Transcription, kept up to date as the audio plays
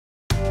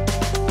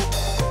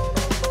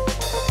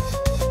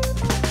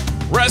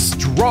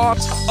Restaurant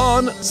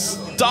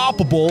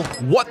Unstoppable.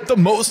 What the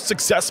most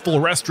successful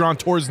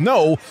restaurateurs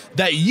know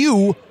that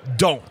you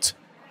don't.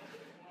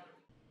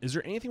 Is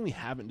there anything we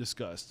haven't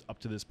discussed up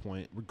to this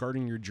point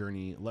regarding your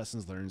journey,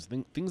 lessons learned,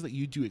 things that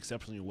you do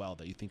exceptionally well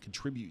that you think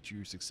contribute to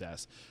your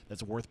success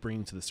that's worth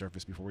bringing to the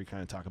surface before we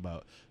kind of talk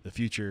about the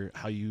future,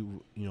 how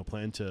you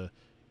plan to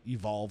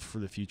evolve for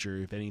the future,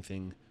 if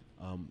anything?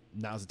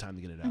 Now's the time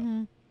to get it out.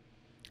 Mm-hmm.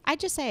 I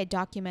just say I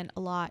document a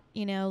lot,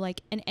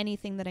 like in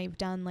anything that I've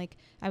done. Like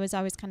I was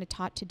always kind of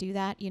taught to do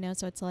that,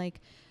 so it's like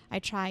I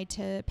try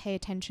to pay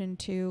attention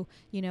to,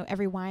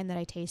 every wine that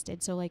I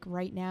tasted. So like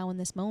right now in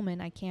this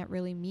moment, I can't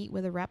really meet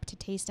with a rep to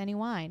taste any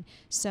wine.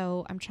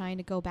 So I'm trying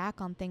to go back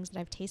on things that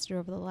I've tasted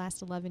over the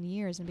last 11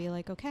 years and be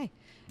like, okay,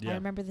 I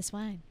remember this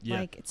wine.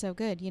 Yeah. Like it's so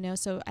good,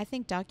 So I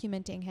think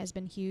documenting has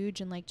been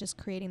huge, and like just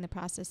creating the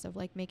process of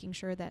like making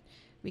sure that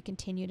we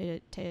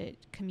continue to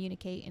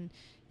communicate and,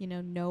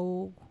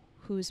 know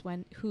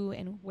who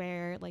and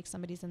where, like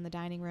somebody's in the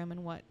dining room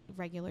and what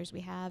regulars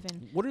we have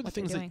and what are the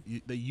things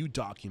that you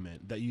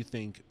document that you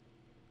think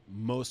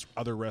most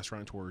other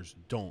restaurateurs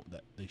don't,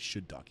 that they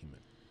should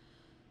document?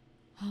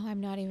 Oh,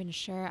 I'm not even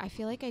sure. I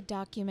feel like I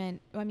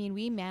document,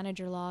 we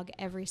manager log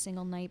every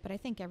single night, but I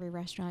think every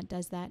restaurant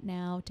does that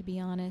now, to be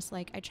honest.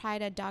 Like I try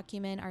to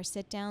document our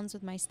sit downs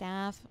with my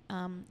staff.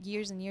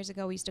 Years and years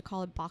ago, we used to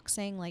call it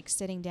boxing, like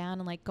sitting down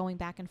and like going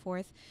back and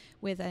forth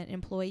with an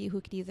employee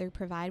who could either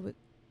provide with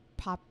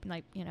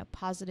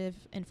positive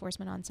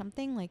enforcement on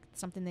something, like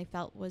something they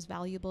felt was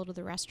valuable to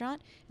the restaurant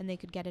and they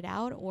could get it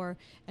out, or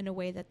in a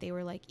way that they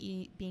were like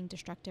being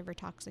destructive or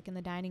toxic in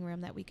the dining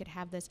room, that we could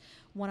have this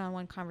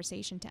one-on-one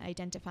conversation to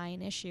identify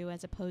an issue,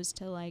 as opposed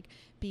to like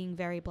being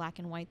very black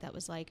and white that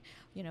was like,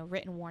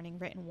 written warning,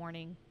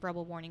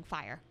 verbal warning,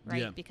 fire,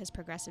 right? Yeah. Because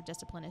progressive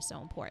discipline is so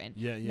important.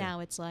 Yeah. Now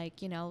it's like,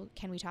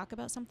 can we talk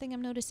about something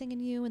I'm noticing in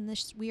you in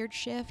this weird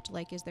shift?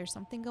 Like, is there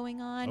something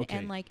going on? Okay.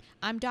 And like,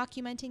 I'm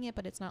documenting it,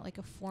 but it's not like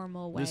a formal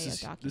way of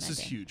documenting. This is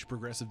huge.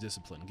 Progressive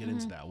discipline. Get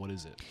into that. What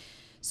is it?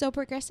 So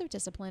progressive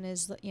discipline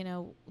is,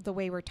 the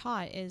way we're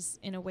taught is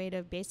in a way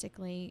to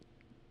basically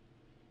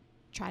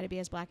try to be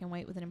as black and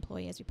white with an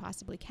employee as you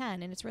possibly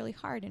can. And it's really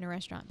hard in a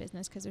restaurant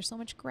business because there's so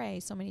much gray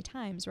so many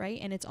times, right?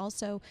 And it's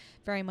also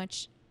very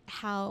much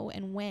how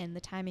and when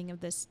the timing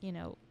of this,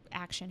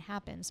 action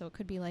happens. So it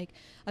could be like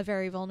a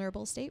very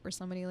vulnerable state where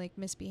somebody like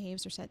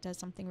misbehaves or does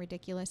something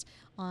ridiculous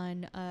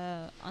on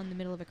the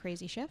middle of a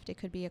crazy shift. It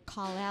could be a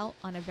call out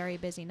on a very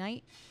busy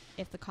night.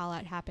 If the call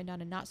out happened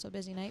on a not so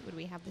busy night, would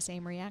we have the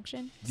same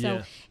reaction?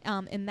 Yeah.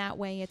 So in that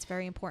way, it's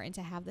very important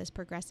to have this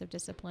progressive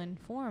discipline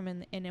form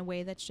in a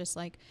way that's just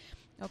like,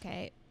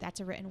 okay, that's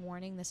a written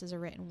warning. This is a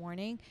written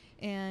warning.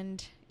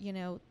 And,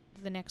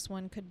 the next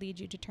one could lead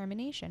you to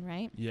termination,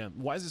 right? Yeah.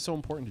 Why is it so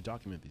important to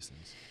document these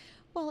things?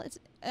 Well, it's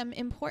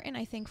important,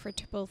 I think, for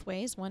both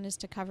ways. One is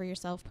to cover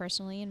yourself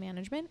personally in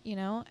management,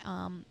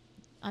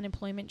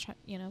 unemployment,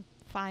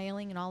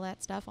 filing and all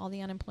that stuff. All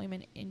the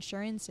unemployment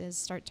insurances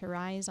start to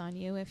rise on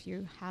you if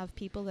you have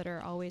people that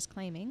are always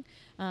claiming.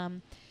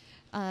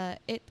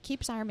 It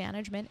keeps our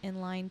management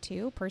in line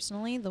too.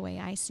 Personally, the way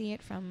I see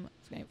it from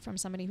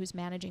somebody who's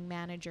managing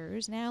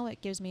managers now,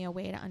 it gives me a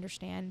way to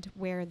understand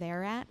where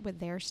they're at with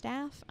their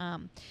staff.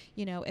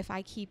 If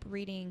I keep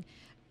reading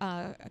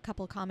a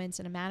couple of comments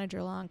in a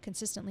manager log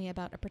consistently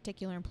about a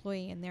particular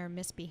employee and they're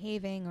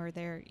misbehaving or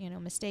their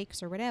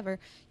mistakes or whatever,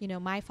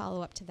 my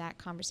follow-up to that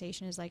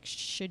conversation is like,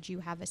 should you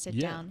have a sit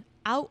down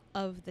out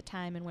of the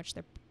time in which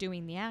they're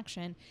doing the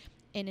action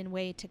in a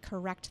way to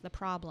correct the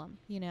problem,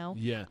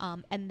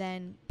 and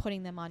then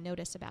putting them on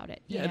notice about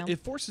it. It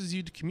forces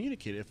you to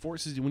communicate. It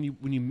forces you,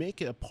 when you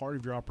make it a part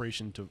of your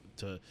operation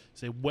to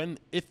say,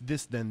 if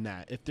this, then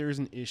that. If there's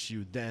an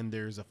issue, then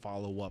there's a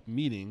follow-up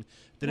meeting.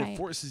 Then It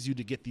forces you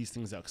to get these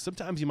things out. 'Cause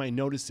sometimes you might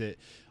notice it.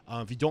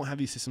 If you don't have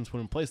these systems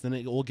put in place, then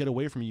it will get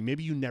away from you.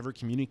 Maybe you never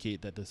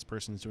communicate that this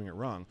person is doing it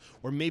wrong.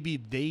 Or maybe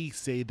they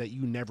say that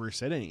you never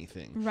said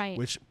anything. Right.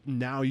 Which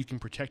now you can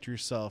protect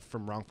yourself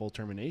from wrongful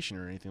termination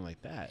or anything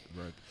like that.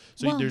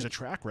 So there's a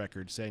track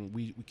record saying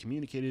we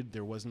communicated,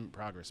 there wasn't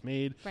progress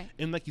made. Right.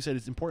 And like you said,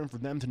 it's important for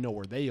them to know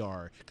where they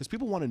are, because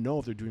people want to know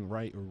if they're doing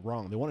right or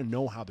wrong. They want to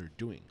know how they're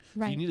doing.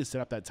 Right. So you need to set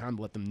up that time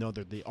to let them know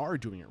that they are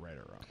doing it right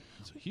or wrong.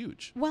 It's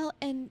huge. Well,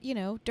 and,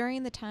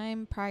 during the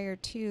time prior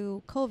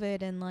to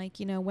COVID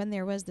and when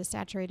there was the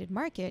saturated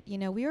market,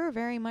 we were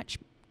very much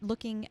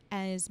looking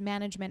as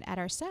management at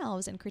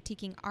ourselves and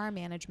critiquing our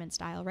management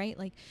style, right?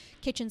 Like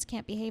kitchens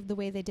can't behave the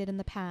way they did in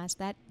the past.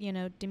 That,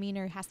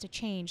 demeanor has to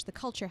change. The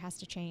culture has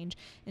to change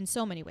in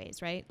so many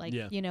ways, right? Like,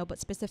 but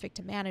specific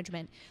to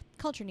management,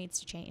 culture needs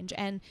to change.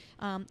 And,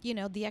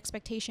 the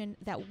expectation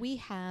that we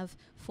have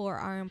for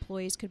our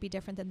employees could be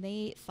different than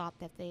they thought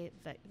that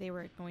they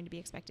were going to be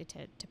expected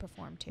to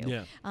perform to.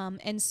 Yeah.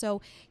 And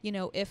so,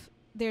 if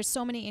there's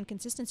so many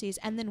inconsistencies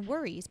and then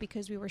worries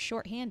because we were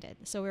shorthanded.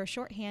 So we were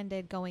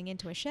shorthanded going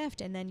into a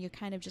shift, and then you're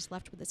kind of just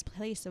left with this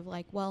place of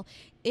like, well,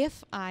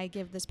 if I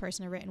give this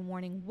person a written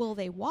warning, will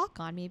they walk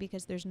on me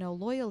because there's no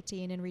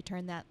loyalty, and in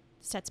return that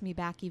sets me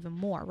back even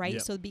more, right?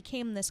 Yep. So it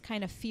became this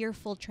kind of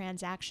fearful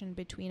transaction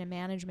between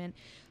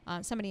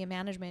somebody in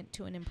management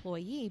to an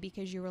employee,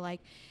 because you were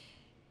like,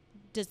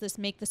 does this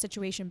make the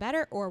situation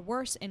better or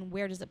worse, and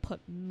where does it put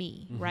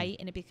me, right?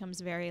 And it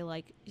becomes very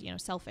like,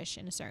 selfish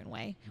in a certain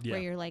way, where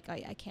you're like,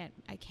 I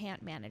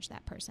can't manage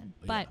that person.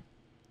 But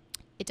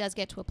it does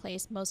get to a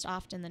place most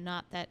often than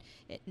not that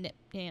it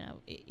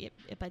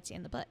bites you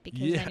in the butt,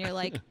 because then you're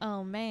like,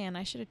 oh man,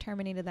 I should have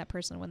terminated that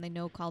person when they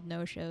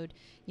no-showed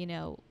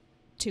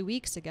 2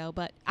 weeks ago,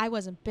 but I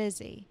wasn't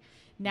busy.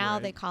 Now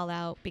they call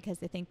out because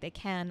they think they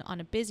can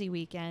on a busy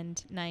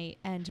weekend night,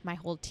 and my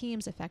whole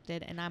team's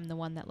affected, and I'm the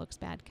one that looks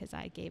bad because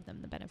I gave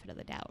them the benefit of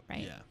the doubt,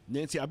 right? Yeah.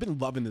 Nancy, I've been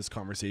loving this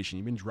conversation.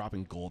 You've been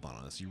dropping gold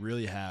on us. You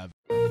really have.